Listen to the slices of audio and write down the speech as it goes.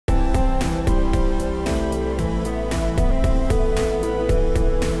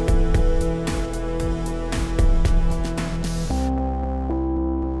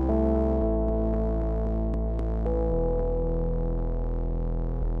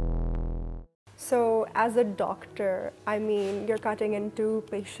So as a doctor, I mean, you're cutting into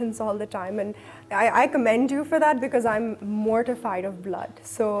patients all the time, and I commend you for that because I'm mortified of blood.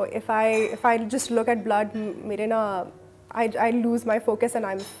 So if I just look at blood, मेरे ना I lose my focus and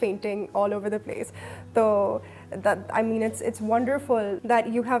I'm fainting all over the place. So that, I mean, it's wonderful that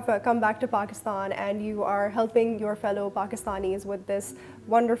you have come back to Pakistan and you are helping your fellow Pakistanis with this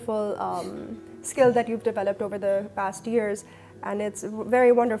wonderful skill that you've developed over the past years, and it's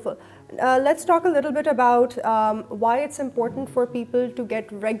very wonderful. Let's talk a little bit about why it's important for people to get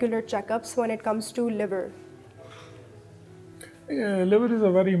regular checkups when it comes to liver. Yeah, liver is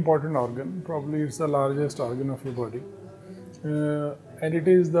a very important organ. Probably it's the largest organ of your body. And it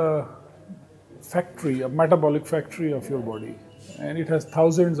is the factory, a metabolic factory of your body. And it has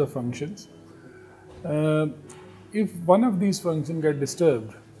thousands of functions. If one of these functions get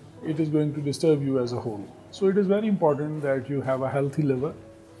disturbed, it is going to disturb you as a whole. So it is very important that you have a healthy liver.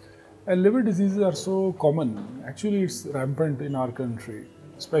 And liver diseases are so common. Actually, it's rampant in our country,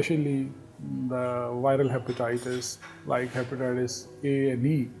 especially the viral hepatitis like hepatitis A and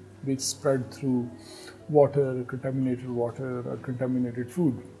E, which spread through water, contaminated water or contaminated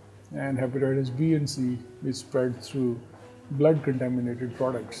food, and hepatitis B and C, which spread through blood contaminated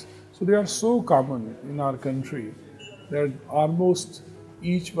products. So they are so common in our country that almost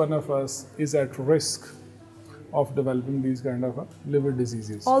each one of us is at risk of developing these kind of liver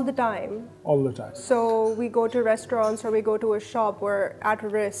diseases. All the time? All the time. So we go to restaurants or we go to a shop, we're at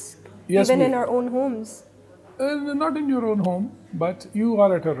risk, yes, even in our own homes? Not in your own home, but you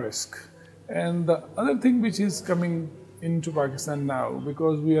are at a risk. And the other thing which is coming into Pakistan now,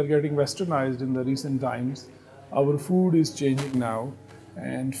 because we are getting westernized in the recent times, our food is changing now,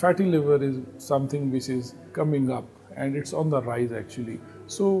 and fatty liver is something which is coming up, and it's on the rise actually.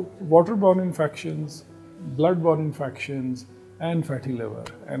 So waterborne infections, blood-borne infections, and fatty liver.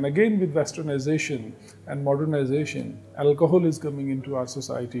 And again, with westernization and modernization, alcohol is coming into our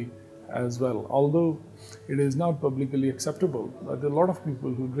society as well. Although it is not publicly acceptable, but there are a lot of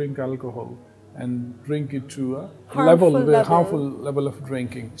people who drink alcohol and drink it to a harmful level of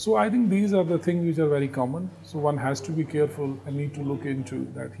drinking. So I think these are the things which are very common. So one has to be careful and need to look into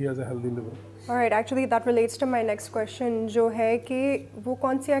that he has a healthy liver. All right, actually that relates to my next question, जो है कि वो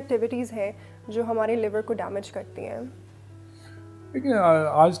कौन सी activities हैं जो हमारे liver को damage करती हैं? देखिए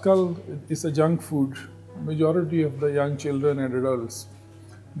आजकल it's a junk food. Majority of the young children and adults,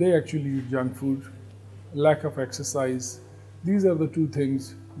 they actually eat junk food. Lack of exercise. These are the two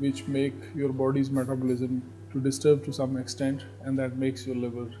things which make your body's metabolism to disturb to some extent, and that makes your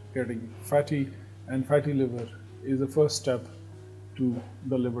liver getting fatty, and fatty liver is the first step to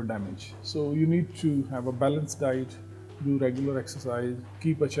the liver damage. So you need to have a balanced diet, do regular exercise,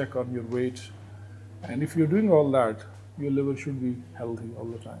 keep a check on your weight, and if you're doing all that, your liver should be healthy all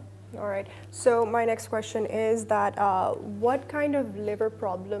the time. All right, so my next question is that what kind of liver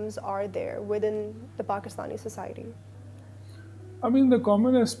problems are there within the Pakistani society? I mean, the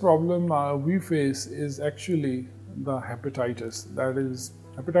commonest problem we face is actually the hepatitis. That is,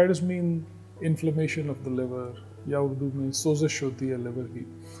 hepatitis means inflammation of the liver. या उर्दू में सोजिश होती है liver की.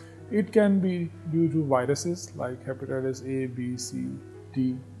 It can be due to viruses like hepatitis A, B, C,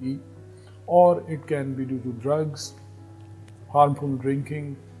 D, E, or it can be due to drugs, harmful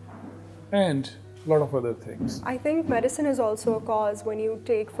drinking, and a lot of other things. I think medicine is also a cause when you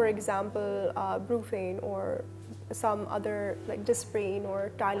take, for example, brufen or some other like Disprene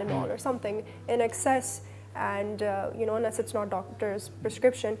or Tylenol or something in excess, and you know, unless it's not doctor's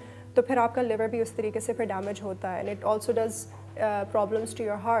prescription, तो फिर आपका liver भी उस तरीके से फिर damage होता है, and it also does problems to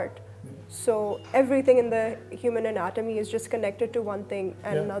your heart. So everything in the human anatomy is just connected to one thing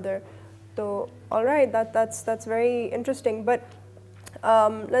and another. So all right, that's very interesting. But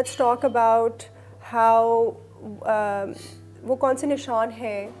let's talk about how वो कौन से निशान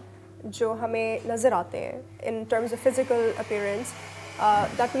हैं जो हमें नज़र आते हैं in terms of physical appearance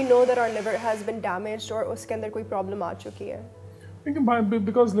that we know that our liver has been damaged or उसके अंदर कोई problem आ चुकी है.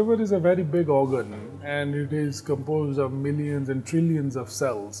 Because liver is a very big organ and it is composed of millions and trillions of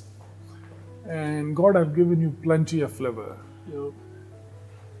cells, and God have given you plenty of liver. You know,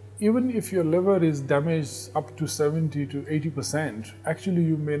 even if your liver is damaged up to 70 to 80%, actually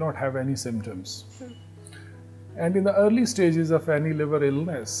you may not have any symptoms. And in the early stages of any liver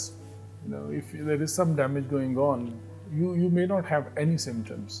illness, you know, if there is some damage going on, you may not have any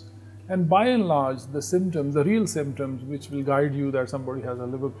symptoms. And by and large, the symptoms, the real symptoms which will guide you that somebody has a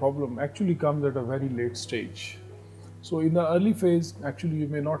liver problem actually comes at a very late stage. So in the early phase, actually you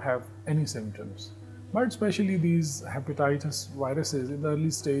may not have any symptoms. But especially these hepatitis viruses, in the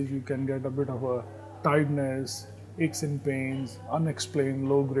early stage you can get a bit of a tiredness, aches and pains, unexplained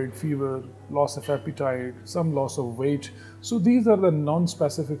low-grade fever, loss of appetite, some loss of weight. So these are the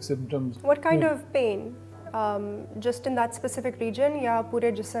non-specific symptoms. What kind of pain? Just in that specific region, या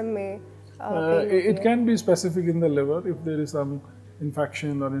पूरे जिस्म में pain it can be specific in the liver. If there is some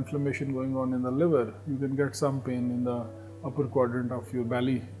infection or inflammation going on in the liver, you can get some pain in the upper quadrant of your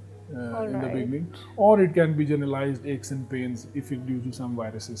belly in the beginning, or it can be generalized aches and pains if it's due to some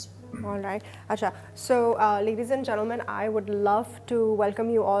viruses. All right. Acha. So, ladies and gentlemen, I would love to welcome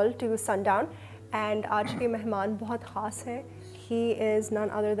you all to Sundown. And आज के मेहमान बहुत खास है. He is none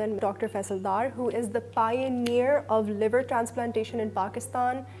other than Dr. Faisal, who is the pioneer of liver transplantation in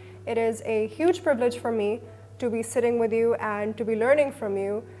Pakistan. It is a huge privilege for me to be sitting with you and to be learning from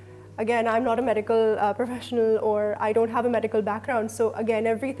you. Again, I'm not a medical professional, or I don't have a medical background. So again,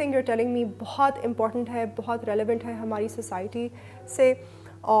 everything you're telling me बहुत important है, बहुत relevant है हमारी society से.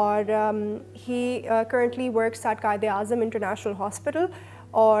 और he currently works at Qaid-e-Azam International Hospital,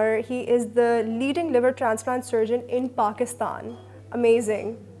 or he is the leading liver transplant surgeon in Pakistan.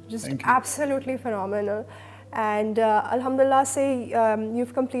 Amazing, just absolutely phenomenal. And Alhamdulillah, say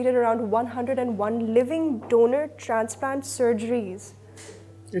you've completed around 101 living donor transplant surgeries.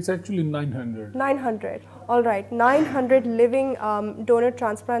 It's actually 900. 900, all right, 900 living donor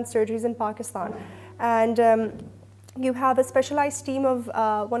transplant surgeries in Pakistan. And you have a specialized team of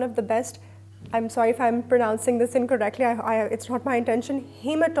one of the best, I'm sorry if I'm pronouncing this incorrectly, it's not my intention,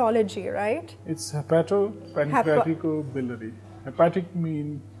 hematology, right? It's hepatopancreaticobiliary. Hepatic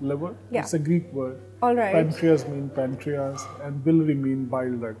mean liver, it's a Greek word. All right. Pancreas mean pancreas, and biliary mean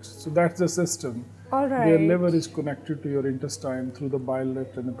bile ducts. So that's the system. All right. Your liver is connected to your intestine through the bile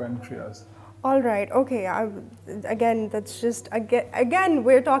duct and the pancreas. All right. Okay. Again, that's just again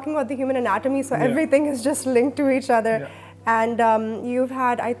we're talking about the human anatomy, so everything is just linked to each other. And you've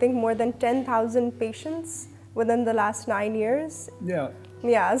had, I think, more than 10,000 patients within the last 9 years. Yeah.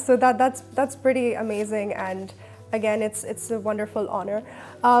 So that's pretty amazing, and again, it's a wonderful honor.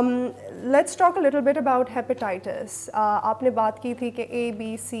 Let's talk a little bit about hepatitis. आपने बात की थी कि A,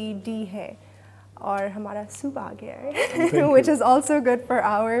 B, C, D है, और हमारा soup आ गया है, which is also good for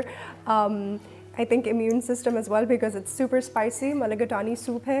our, I think, immune system as well, because it's super spicy. Mulligatawny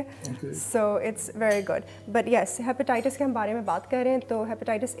soup है, so it's very good. But yes, hepatitis के हम बारे में बात कर रहे हैं, तो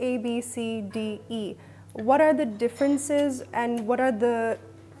hepatitis A, B, C, D, E. What are the differences, and what are the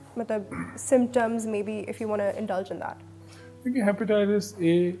symptoms, maybe, if you want to indulge in that? Okay, hepatitis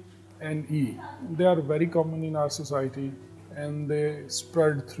A and E, they are very common in our society, and they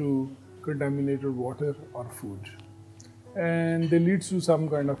spread through contaminated water or food, and they lead to some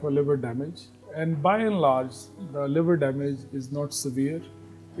kind of a liver damage. And by and large, the liver damage is not severe.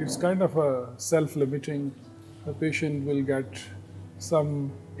 It's kind of a self-limiting. The patient will get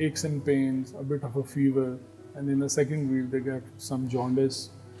some aches and pains, a bit of a fever, and in the second week they get some jaundice.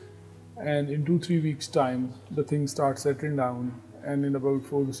 And in 2-3 weeks time, the thing starts settling down, and in about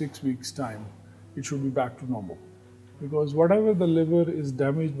 4 to 6 weeks time, it should be back to normal. Because whatever the liver is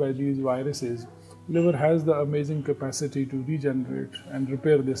damaged by these viruses, liver has the amazing capacity to regenerate and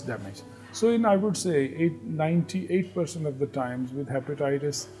repair this damage. So I would say 98% of the times with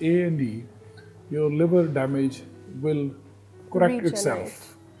hepatitis A and E, your liver damage will correct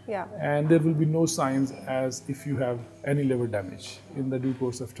itself. And there will be no signs as if you have any liver damage in the due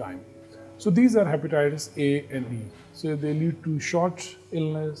course of time. So these are hepatitis A and E. So they lead to short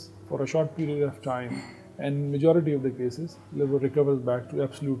illness for a short period of time, and majority of the cases, liver recovers back to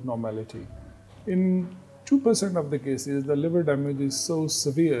absolute normality. In 2% of the cases, the liver damage is so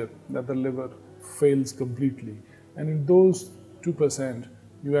severe that the liver fails completely. And in those 2%,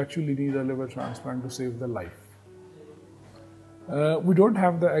 you actually need a liver transplant to save the life. We don't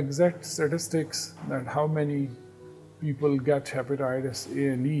have the exact statistics that how many people get hepatitis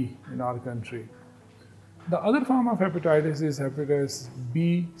A and E in our country. The other form of hepatitis is hepatitis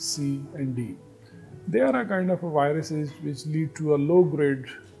B, C, and D. They are a kind of viruses which lead to a low-grade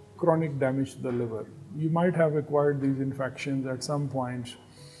chronic damage to the liver. You might have acquired these infections at some point,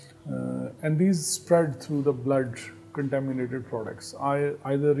 and these spread through the blood contaminated products.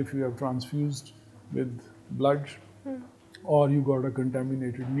 Either if you have transfused with blood, or you got a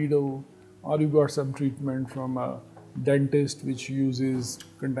contaminated needle, or you got some treatment from a dentist which uses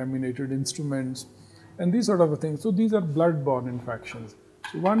contaminated instruments, and these sort of things. So these are blood-borne infections.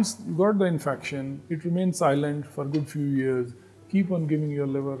 So once you got the infection, it remains silent for a good few years, keep on giving your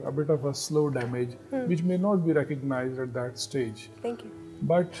liver a bit of a slow damage, which may not be recognized at that stage. Thank you.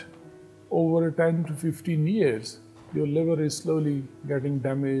 But over 10 to 15 years, your liver is slowly getting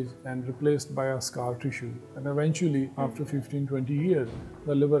damaged and replaced by a scar tissue. And eventually, after 15-20 years,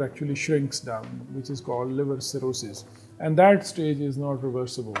 the liver actually shrinks down, which is called liver cirrhosis. And that stage is not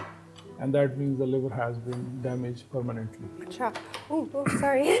reversible. And that means the liver has been damaged permanently. Achha. Oh,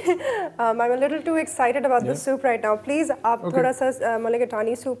 sorry. I'm a little too excited about the soup right now. Please, aap thoda sa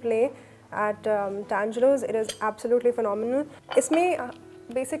mulligatawny soup le at Tangelo's. It is absolutely phenomenal. Isme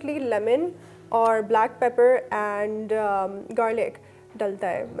basically lemon or black pepper and garlic dalta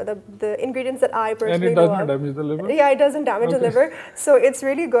hai. The ingredients that I personally know. And it does not damage the liver? Yeah, it doesn't damage the liver. So it's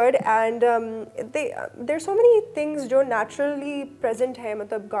really good. And there's so many things जो naturally present है.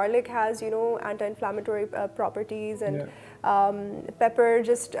 मतलब garlic has, anti-inflammatory properties and pepper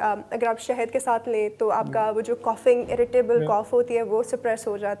just अगर आप शहद के साथ लें तो आपका वो जो coughing, irritable cough होती है वो suppress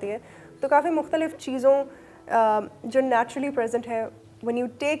हो जाती है. तो काफ़ी मुख्तलिफ चीज़ों जो naturally present है, when you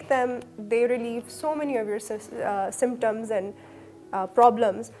take them, they relieve so many of your symptoms and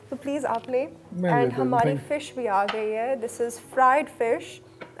problems. So please आप लें. And हमारी fish भी आ गई है. This is fried fish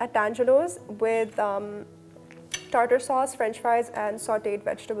at Tangelo's with tartar sauce, French fries, and sautéed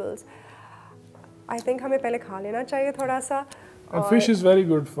vegetables. I think हमें पहले खा लेना चाहिए थोड़ा सा. And fish is very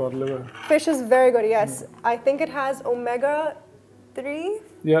good for liver. Fish is very good, yes. I think it has omega-3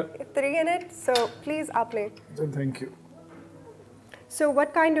 in it. So please आप लें. Thank you. So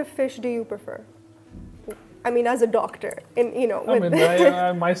what kind of fish do you prefer? I mean, as a doctor,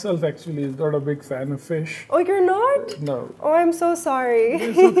 I myself actually is not a big fan of fish. Oh, you're not? No. Oh, I'm so sorry.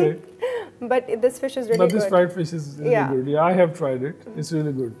 It's okay. But this fish is really good. But this fried fish is really good. Yeah, I have tried it. It's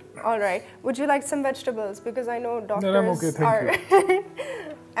really good. All right. Would you like some vegetables? Because I know doctors No, I'm okay. Thank you.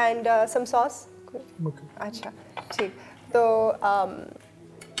 And some sauce? Okay. अच्छा, ठीक. तो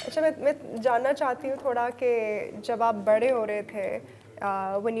अच्छा मैं जानना चाहती हूँ थोड़ा कि जब आप बड़े हो रहे थे,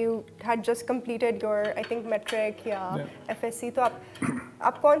 when you had just completed your, I think, metric या FSC, तो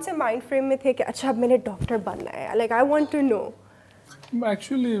आप कौन से mind frame में थे कि अच्छा अब मैंने doctor बनना है? Like I want to know.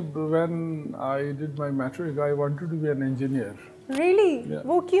 Actually, when I did my metric, I wanted to be an engineer. Really? Yeah.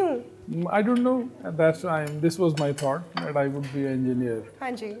 वो क्यों? I don't know. At that time, this was my thought that I would be an engineer.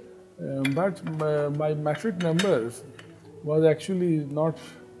 हाँ जी. But my metric numbers was actually not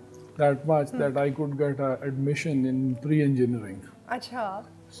that much that I could get admission in pre-engineering. अच्छा.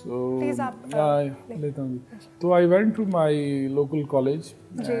 So please so I went to my local college,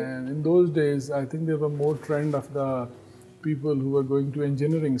 and in those days I think there were more trend of the people who were going to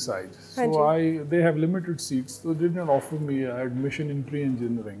engineering side. So they have limited seats, so they did not offer me admission in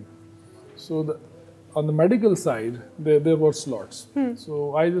pre-engineering. So on the medical side, there were slots.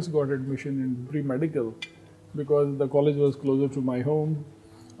 So I just got admission in pre-medical because the college was closer to my home.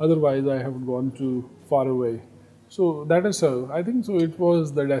 Otherwise, I have gone too far away. So that is how I think. So it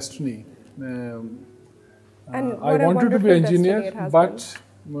was the destiny. I wanted to be an engineer, but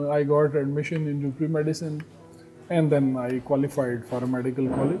I got admission into pre-medicine, and then I qualified for a medical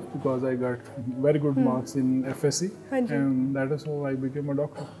college because I got very good marks in FSC, and that is how I became a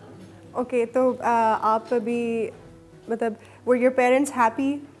doctor. Okay, so आप अभी मतलब were your parents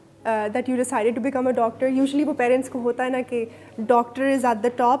happy that you decided to become a doctor? Usually वो parents को होता है ना कि doctor is at the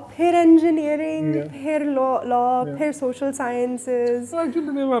top, फिर engineering, फिर law, फिर social sciences. Well,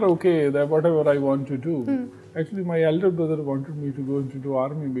 actually, they were okay. That whatever I want to do. Actually, my elder brother wanted me to go into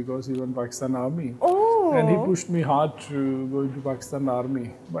army because he went Pakistan Army. Oh. And he pushed me hard to go into Pakistan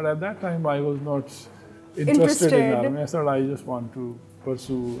Army. But at that time, I was not interested in army. I said I just want to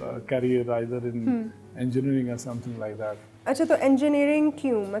pursue a career either in engineering or something like that. अच्छा तो engineering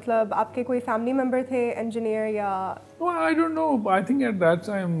क्यों? मतलब आपके कोई family member थे engineer या? Well, I don't know. I think at that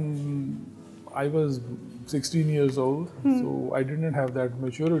time I was 16 years old, so I didn't have that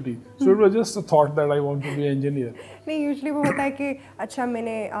maturity. So it was just a thought that I want to be an engineer. नहीं, usually वो होता है कि अच्छा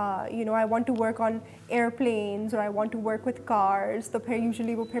मैंने I want to work on airplanes or I want to work with cars. तो फिर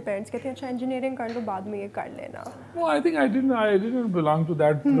usually वो फिर parents कहते हैं अच्छा engineering कर लो बाद में ये कर लेना. Well, I think I didn't belong to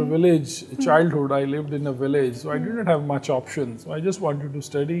that privileged childhood. I lived in a village, so I didn't have much options. So I just wanted to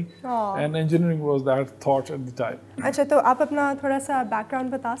study, and engineering was that thought at the time. अच्छा तो आप अपना थोड़ा सा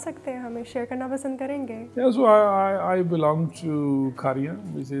background बता सकते हैं हमें share करना पसंद करेंगे? Yeah, so I belong to Kharia,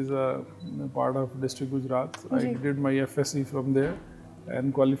 which is a part of district Gujarat. I did my FSC from there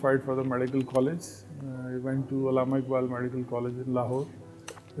and qualified for the medical college. I went to Allama Iqbal Medical College in Lahore.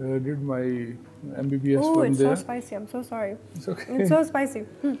 Did my MBBS from there. Oh, it's so spicy. I'm so sorry. It's okay. It's so spicy.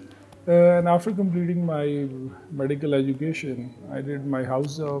 And after completing my medical education, I did my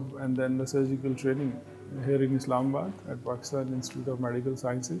house job and then the surgical training here in Islamabad at Pakistan Institute of Medical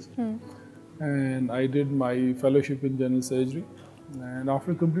Sciences. And I did my fellowship in general surgery. And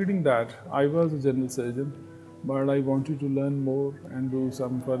after completing that, I was a general surgeon. but I wanted to learn more and do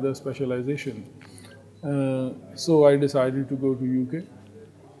some further specialization. So I decided to go to UK.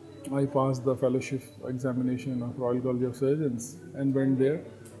 I passed the fellowship examination of Royal College of Surgeons and went there.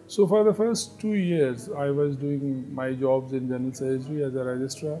 So for the first 2 years, I was doing my jobs in general surgery as a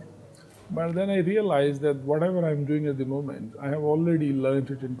registrar. But then I realized that whatever I'm doing at the moment, I have already learned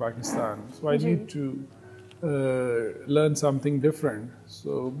it in Pakistan. So I need to learn something different.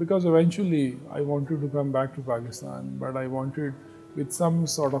 So because eventually I wanted to come back to Pakistan, but I wanted with some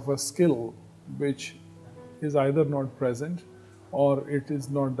sort of a skill which is either not present or it is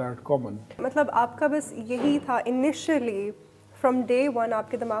not that common. मतलब आपका बस यही था initially from day one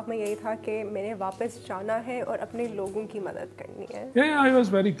आपके दिमाग में यही था कि मैंने वापस जाना है और अपने लोगों की मदद करनी है. Yeah, I was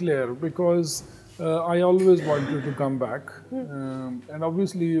very clear because I always wanted to come back. And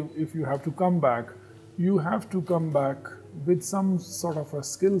obviously if you have to come back, you have to come back with some sort of a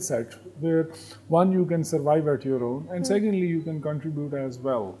skill set where one, you can survive at your own, and secondly, you can contribute as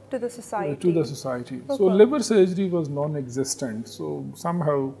well to the society. Okay. So liver surgery was non-existent. So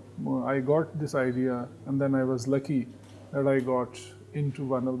somehow I got this idea, and then I was lucky that I got into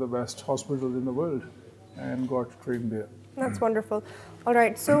one of the best hospitals in the world and got trained there. That's wonderful. All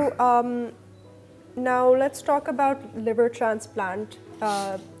right, so now let's talk about liver transplant,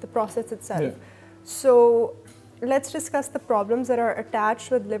 the process itself. Yeah. So let's discuss the problems that are attached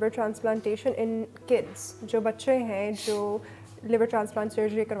with liver transplantation in kids. जो बच्चे हैं जो liver transplant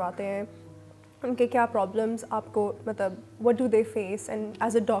surgery करवाते हैं, उनके क्या problems आपको मतलब what do they face, and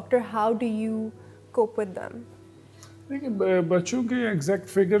as a doctor how do you cope with them? देखिए बच्चों के एग्जैक्ट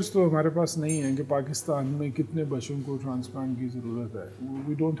फिगर्स तो हमारे पास नहीं हैं कि पाकिस्तान में कितने बच्चों को ट्रांसप्लांट की ज़रूरत है.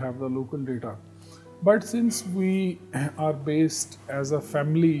 We don't have the local data, but since we are based as a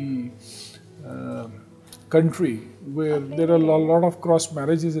family country where there are a lot of cross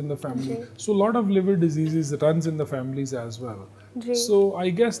marriages in the family, so a lot of liver diseases runs in the families as well. So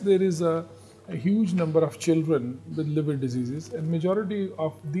I guess there is a huge number of children with liver diseases, and majority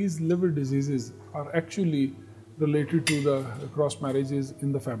of these liver diseases are actually related to the cross marriages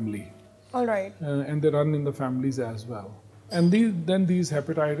in the family. All right. And they run in the families as well. And then these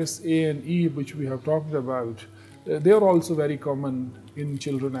hepatitis A and E, which we have talked about, they are also very common in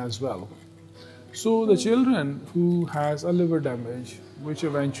children as well. So the children who has a liver damage, which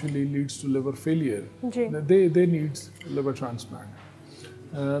eventually leads to liver failure, they need liver transplant.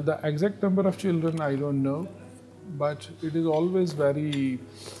 The exact number of children I don't know, but it is always very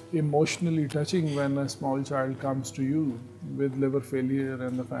emotionally touching when a small child comes to you with liver failure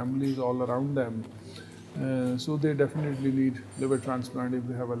and the family is all around them. So they definitely need liver transplant if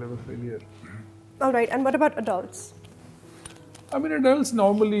they have a liver failure. All right, and what about adults? I mean, adults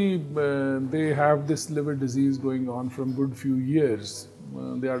normally, they have this liver disease going on from good few years.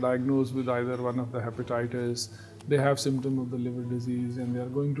 They are diagnosed with either one of the hepatitis, they have symptom of the liver disease, and they are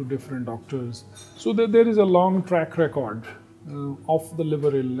going to different doctors. So there is a long track record of the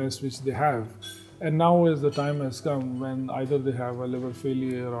liver illness which they have. And now as the time has come when either they have a liver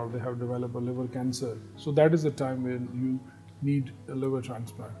failure or they have developed a liver cancer. So that is the time when you need a liver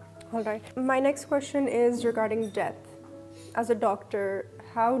transplant. All right. My next question is regarding death. As a doctor,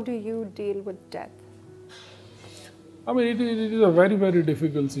 how do you deal with death? I mean, it is a very, very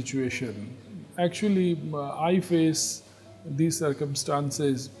difficult situation. Actually, I face these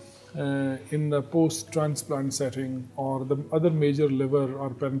circumstances in the post-transplant setting or the other major liver or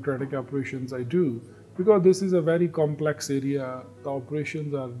pancreatic operations I do, because this is a very complex area. The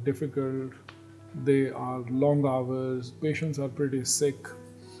operations are difficult, they are long hours, patients are pretty sick.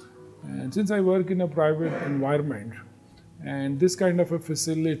 And since I work in a private environment, and this kind of a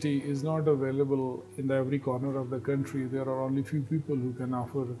facility is not available in every corner of the country, there are only few people who can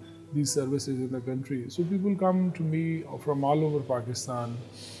offer these services in the country. So people come to me from all over Pakistan,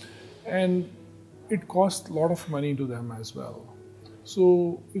 and it costs a lot of money to them as well.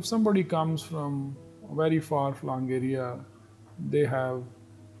 So if somebody comes from a very far-flung area, they have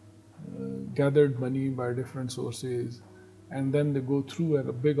gathered money by different sources, and then they go through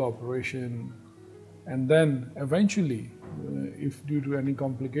a big operation, and then eventually, if due to any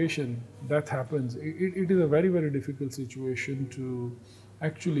complication that happens, it is a very, very difficult situation to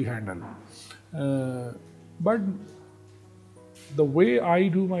actually handle. But the way I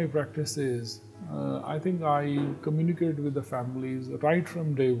do my practice is, I think I communicate with the families right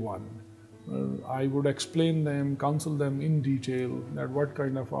from day one. I would explain them, counsel them in detail that what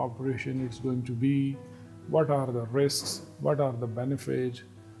kind of operation it's going to be, what are the risks, what are the benefits.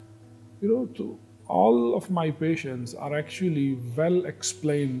 All of my patients are actually well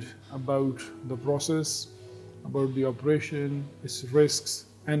explained about the process, about the operation, its risks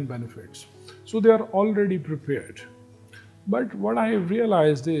and benefits. So they are already prepared. But what I have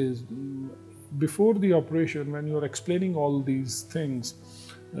realized is, before the operation, when you are explaining all these things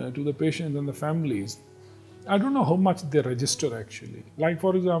to the patients and the families, I don't know how much they register actually. Like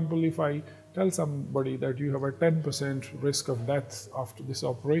for example, if I tell somebody that you have a 10% risk of death after this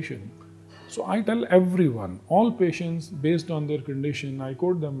operation, so I tell everyone, all patients, based on their condition, I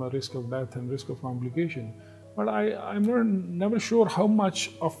quote them a risk of death and risk of complication. But I'm never sure how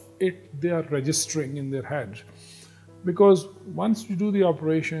much of it they are registering in their head. Because once you do the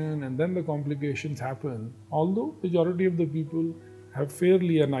operation and then the complications happen, although majority of the people have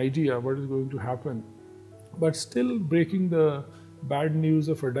fairly an idea what is going to happen, but still breaking the bad news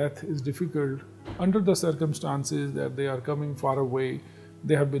of a death is difficult under the circumstances that they are coming far away.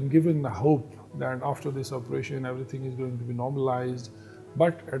 They have been given the hope that after this operation everything is going to be normalized,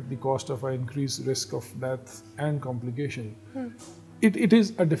 but at the cost of an increased risk of death and complication. It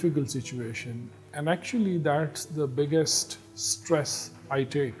is a difficult situation, and actually that's the biggest stress I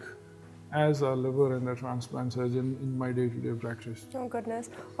take as a liver and a transplant surgeon in my day-to-day practice. Oh goodness.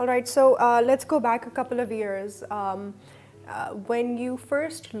 All right, so let's go back a couple of years. When you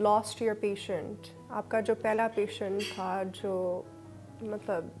first lost your patient, आपका जो पहला patient था जो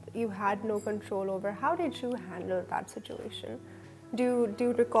मतलब you had no control over, how did you handle that situation? Do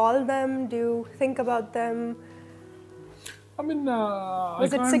you recall them? Do you think about them? I mean,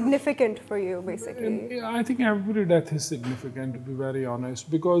 was it significant for you, basically? I think every death is significant, to be very honest,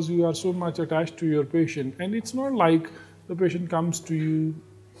 because you are so much attached to your patient, and it's not like the patient comes to you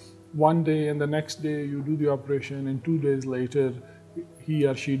one day and the next day you do the operation and 2 days later he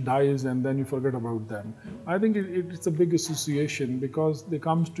or she dies and then you forget about them. I think it's a big association, because they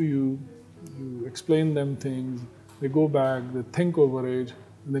come to you, you explain them things, they go back, they think over it,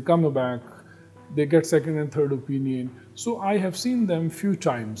 and they come back, they get second and third opinion. So I have seen them few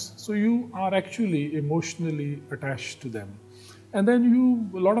times. So you are actually emotionally attached to them. And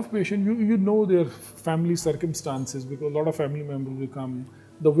then a lot of patients, you know their family circumstances, because a lot of family members will come,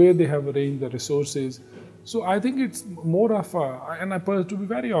 the way they have arranged the resources. So I think it's more of to be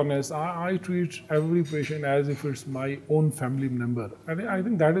very honest, I treat every patient as if it's my own family member. I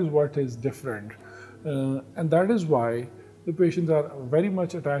think that is what is different. And that is why the patients are very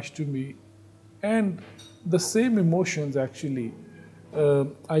much attached to me. And the same emotions actually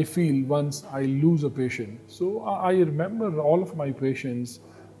I feel once I lose a patient. So I remember all of my patients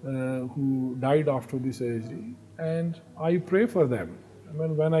who died after the surgery, and I pray for them. I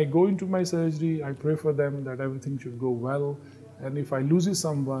mean, when I go into my surgery, I pray for them that everything should go well. And if I lose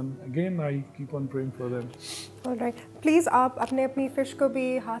someone, again I keep on praying for them. All right. Please, आप अपने अपनी fish को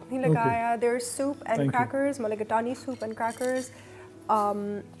भी हाथ नहीं लगाया. There's soup and crackers, mulligatawny soup and crackers.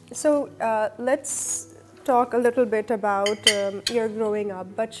 So let's talk a little bit about your growing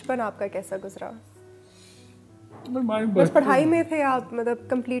up. बचपन आपका कैसा गुजरा? बस पढ़ाई में थे आप, मतलब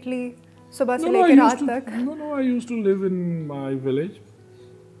completely सुबह से लेकर रात तक? No, I used to live in my village.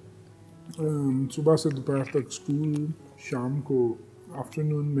 सुबह से दोपहर तक स्कूल, शाम को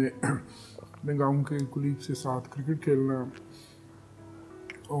आफ्टरनून में अपने गांव के कुलीग से साथ क्रिकेट खेलना.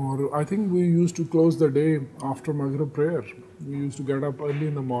 और I think we used to close the day after Maghrib prayer. We used to get up early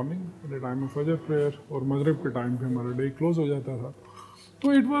in the morning at the time of Fajr prayer, और Maghrib के time पे हमारा day close हो जाता था.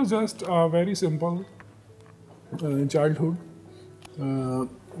 So it was just a very simple childhood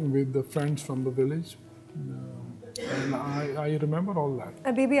with the friends from the village. And I remember all that.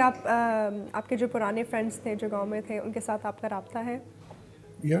 अभी भी आप आपके जो पुराने friends थे जो गांव में थे, उनके साथ आपका राब्ता है?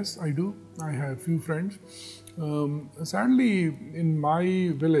 Yes, I do. I have few friends. Sadly, in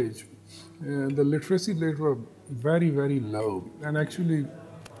my village, the literacy rate were very, very low. And actually,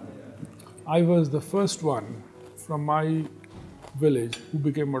 I was the first one from my village who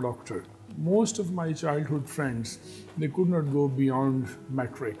became a doctor. Most of my childhood friends, they could not go beyond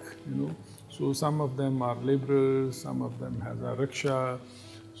matric, you know. So some of them are laborers, some of them has a rickshaw,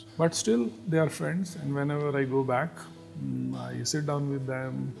 but still they are friends. And whenever I go back, I sit down with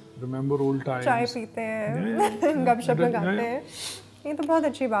them, remember old times. चाय पीते हैं, गपशप लगाते हैं. ये तो बहुत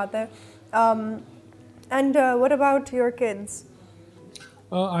अच्छी बात है. And what about your kids?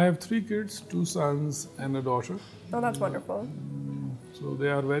 I have 3 kids, 2 sons and a daughter. Oh, that's wonderful. So they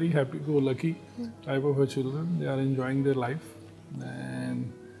are very happy-go-lucky type of children. They are enjoying their life,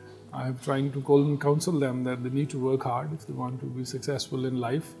 and I am trying to counsel them that they need to work hard if they want to be successful in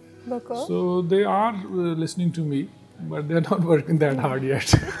life. So they are listening to me, but they are not working that hard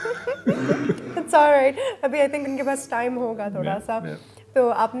yet. It's all right. अभी I think उनके पास time होगा थोड़ा सा. तो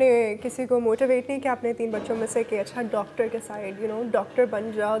आपने किसी को motivate नहीं किया अपने 3 बच्चों में से कि अच्छा doctor के side, you know, doctor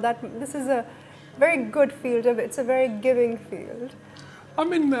बन जाओ. That this is a very good field. It's a very giving field. I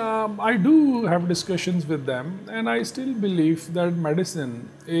mean, I do have discussions with them, and I still believe that medicine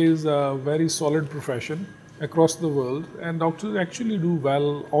is a very solid profession across the world, and doctors actually do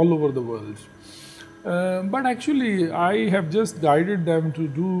well all over the world. But actually, I have just guided them to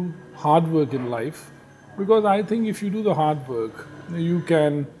do hard work in life, because I think if you do the hard work, you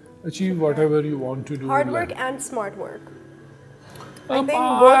can achieve whatever you want to do Hard in work life. and smart work. I think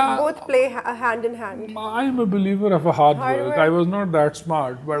I- both play hand in hand. I am a believer of a hard Hard work. work. I was not that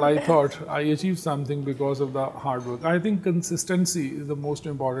smart, but I thought I achieved something because of the hard work. I think consistency is the most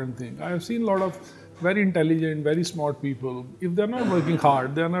important thing. I have seen a lot of very intelligent, very smart people. If they're not working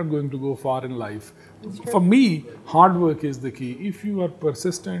hard, they're not going to go far in life. For me, hard work is the key. If you are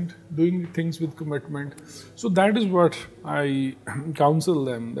persistent, doing things with commitment, so that is what I counsel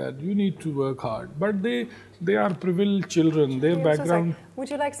them, that you need to work hard. But they are privileged children. Their I'm so sorry. background. Would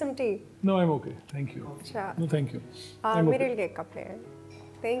you like some tea? No, I'm okay. Thank you. Acha. No, thank you. I'm मेरे okay. लिए एक cup ले आए.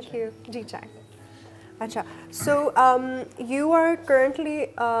 Thank you. जी चाय. Acha. So you are currently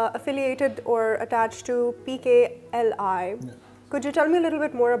affiliated or attached to PKLI. Yeah. Could you tell me a little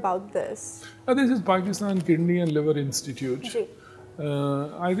bit more about this? This is Pakistan Kidney and Liver Institute. Ji.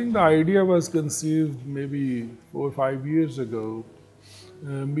 I think the idea was conceived maybe 4 or 5 years ago.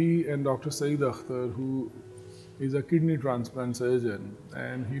 Me and Dr. Saeed Akhtar, who is a kidney transplant surgeon,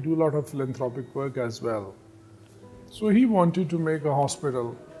 and he do a lot of philanthropic work as well. So he wanted to make a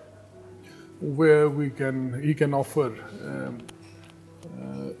hospital where he can offer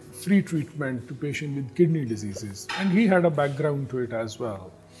free treatment to patients with kidney diseases, and he had a background to it as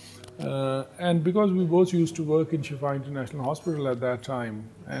well. And because we both used to work in Shifa International Hospital at that time,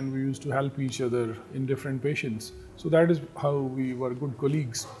 and we used to help each other in different patients, so that is how we were good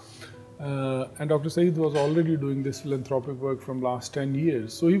colleagues. And Dr. Saeed was already doing this philanthropic work from last 10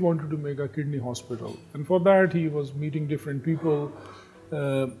 years, so he wanted to make a kidney hospital, and for that he was meeting different people.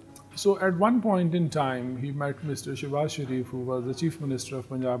 So at one point in time, he met Mr. Shehbaz Sharif, who was the Chief Minister of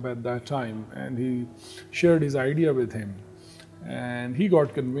Punjab at that time, and he shared his idea with him. And he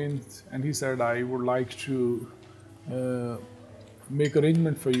got convinced, and he said, I would like to make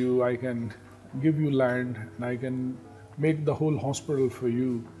arrangement for you. I can give you land, and I can make the whole hospital for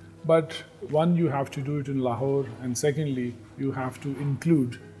you. But one, you have to do it in Lahore, and secondly, you have to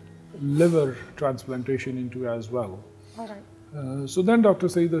include liver transplantation into as well. All right. So then Dr.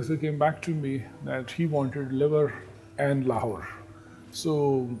 Saeed Akhtar came back to me that he wanted liver and Lahore.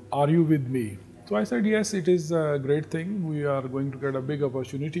 So are you with me? So I said, yes, it is a great thing. We are going to get a big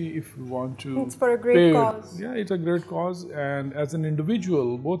opportunity if we want to. It's for a great cause. Yeah, it's a great cause. And as an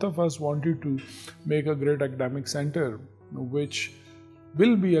individual, both of us wanted to make a great academic center, which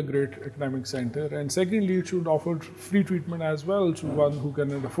will be a great academic center. And secondly, it should offer free treatment as well to one who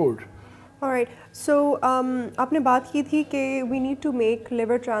cannot afford. All right. So, आपने बात की थी कि we need to make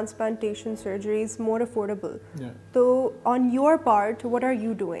liver transplantation surgeries more affordable. Yeah. So, on your part, what are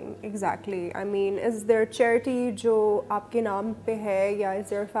you doing exactly? I mean, is there charity जो आपके नाम पे है, या is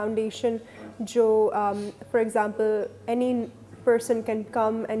there a foundation जो, for example, any person can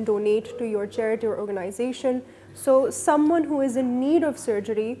come and donate to your charity or organization? So, someone who is in need of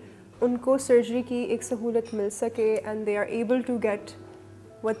surgery, उनको surgery की एक सहूलत मिल सके, and they are able to get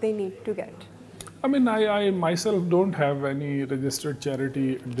what they need to get. I mean, I myself don't have any registered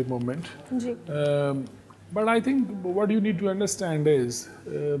charity at the moment. But I think what you need to understand is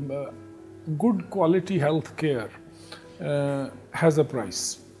good quality health care has a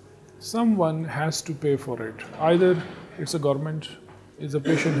price. Someone has to pay for it. Either it's a government, it's a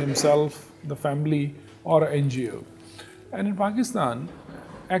patient himself, the family, or an NGO. And in Pakistan,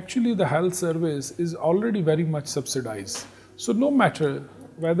 actually the health service is already very much subsidized. So no matter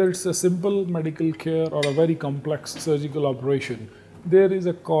whether it's a simple medical care or a very complex surgical operation, there is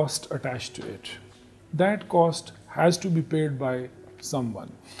a cost attached to it. That cost has to be paid by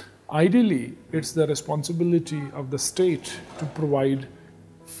someone. Ideally, it's the responsibility of the state to provide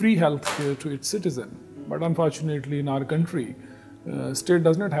free health care to its citizen. But unfortunately, in our country, state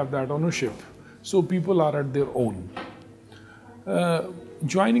does not have that ownership. So people are at their own.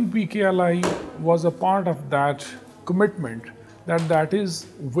 Joining PKLI was a part of that commitment, that is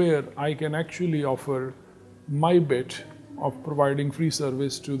where I can actually offer my bit of providing free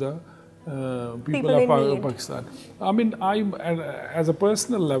service to the people of Pakistan. I mean, as a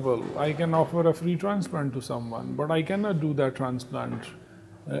personal level, I can offer a free transplant to someone, but I cannot do that transplant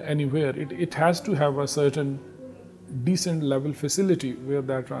anywhere. It has to have a certain decent level facility where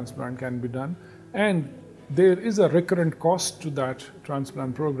that transplant can be done, and there is a recurrent cost to that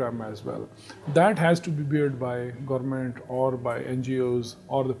transplant program as well. That has to be borne by government or by NGOs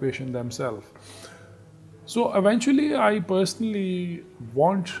or the patient themselves. So eventually, I personally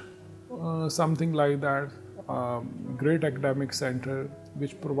want something like that, great academic center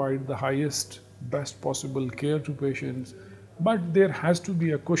which provide the highest, best possible care to patients, but there has to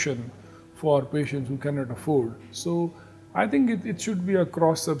be a cushion for patients who cannot afford. So I think it should be a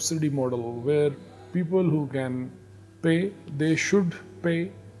cross-subsidy model where people who can pay, they should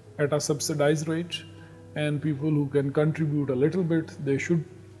pay at a subsidized rate, and people who can contribute a little bit, they should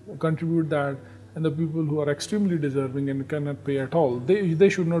contribute that, and the people who are extremely deserving and cannot pay at all, they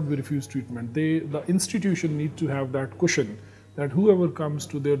should not be refused treatment. The institution need to have that cushion that whoever comes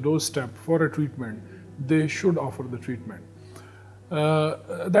to their doorstep for a treatment, they should offer the treatment.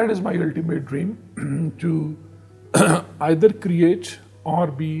 That is my ultimate dream, to either create or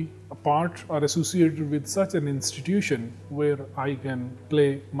be a part or associated with such an institution where I can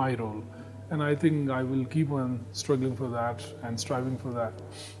play my role. And I think I will keep on struggling for that and striving for that.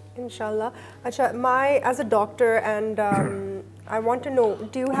 Inshallah. Achha, as a doctor, and I want to know,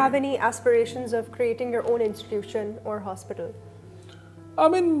 do you have any aspirations of creating your own institution or hospital? I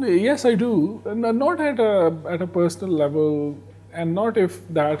mean, yes, I do. Not at a personal level, and not if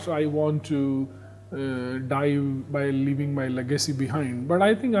that I want to die by leaving my legacy behind. But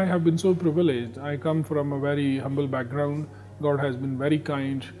I think I have been so privileged. I come from a very humble background. God has been very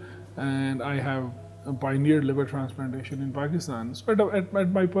kind, and I have pioneered liver transplantation in Pakistan. So at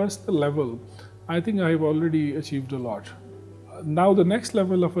my personal level, I think I have already achieved a lot. Now the next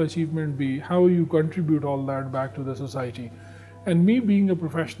level of achievement be how you contribute all that back to the society. And me being a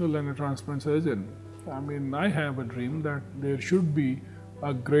professional and a transplant surgeon, I mean, I have a dream that there should be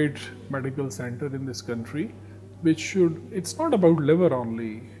a great medical center in this country, which should, it's not about liver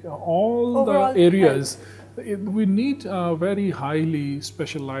only, all overall, the areas. We need a very highly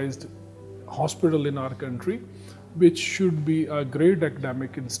specialized hospital in our country, which should be a great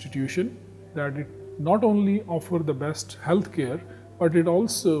academic institution, that it not only offer the best health care, but it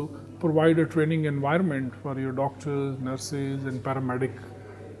also provide a training environment for your doctors, nurses, and paramedic,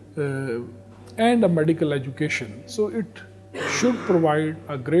 and a medical education. So it should provide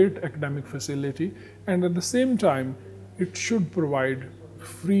a great academic facility, and at the same time, it should provide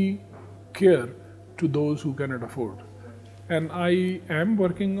free care to those who cannot afford. And I am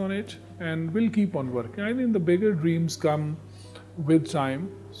working on it and will keep on working. I think the bigger dreams come with time.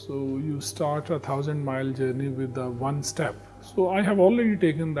 So you start a 1,000-mile journey with one step. So I have already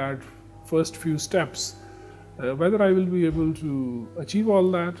taken that first few steps. Whether I will be able to achieve all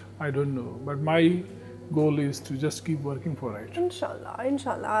that, I don't know. But my goal is to just keep working for it. Inshallah,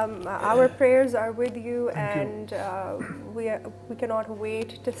 inshallah. Our prayers are with you, and we cannot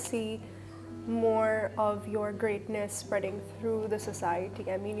wait to see more of your greatness spreading through the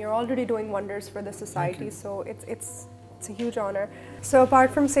society. I mean, you're already doing wonders for the society, so it's a huge honor. So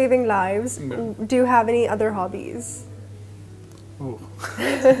apart from saving lives, do you have any other hobbies? Oh,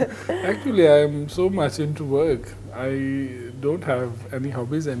 actually, I am so much into work. I don't have any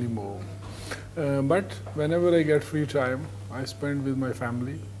hobbies anymore. But whenever I get free time, I spend with my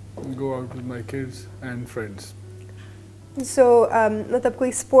family, go out with my kids and friends. So, मतलब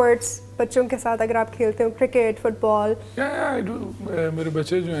कोई sports बच्चों के साथ अगर आप खेलते हो, cricket, football? Yeah, I do. मेरे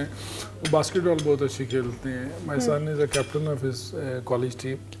बच्चे जो हैं वो basketball बहुत अच्छी खेलते हैं. My son is a captain of his college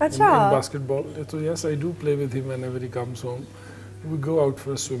team in basketball. So yes, I do play with him whenever he comes home. We go out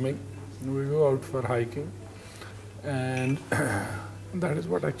for swimming, we go out for hiking, and that is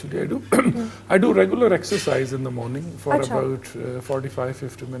what actually I do. I do regular exercise in the morning for about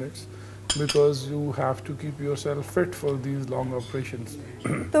 45-50 minutes. Because you have to keep yourself fit for these long operations.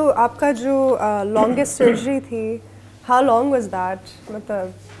 तो आपका जो longest surgery थी, how long was that?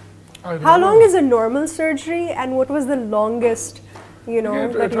 मतलब, how long is a normal surgery, and what was the longest, you know,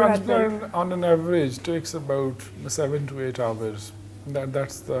 that you had done? Transplant on an average takes about 7 to 8 hours.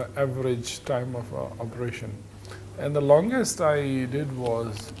 That's the average time of operation. And the longest I did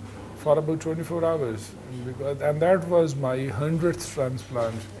was for about 24 hours, and that was my 100th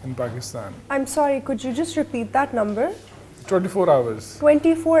transplant in Pakistan. I'm sorry, could you just repeat that number? 24 hours.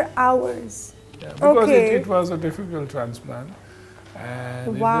 24 hours. Yeah, because it was a difficult transplant,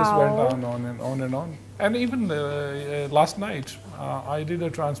 and it just went on and on and on. And even last night, I did a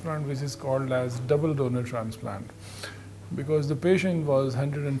transplant which is called as double donor transplant, because the patient was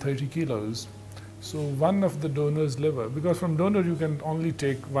 130 kilos. So one of the donor's liver, because from donor you can only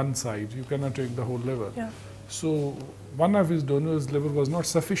take one side, you cannot take the whole liver. Yeah. So one of his donor's liver was not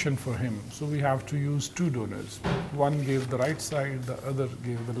sufficient for him, so we have to use 2 donors. One gave the right side, the other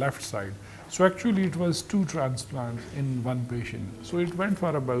gave the left side. So actually it was 2 transplants in one patient. So it went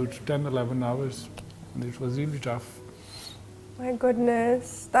for about 10-11 hours, and it was really tough. My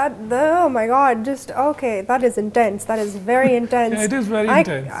goodness, oh my God, just okay. That is intense. That is very intense. Yeah, it is very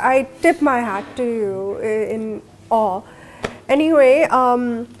intense. I tip my hat to you in awe. Anyway,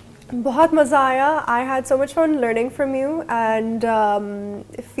 बहुत मज़ा आया. I had so much fun learning from you, and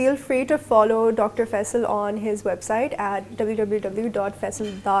feel free to follow Dr. Faisal on his website at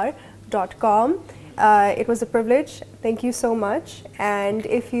www.faisaldar.com. It was a privilege. Thank you so much. And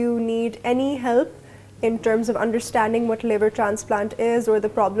if you need any help in terms of understanding what liver transplant is or the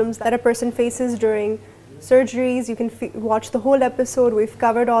problems that a person faces during surgeries, you can watch the whole episode. We've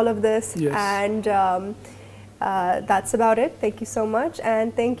covered all of this. Yes. And that's about it. Thank you so much,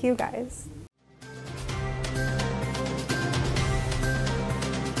 and thank you guys.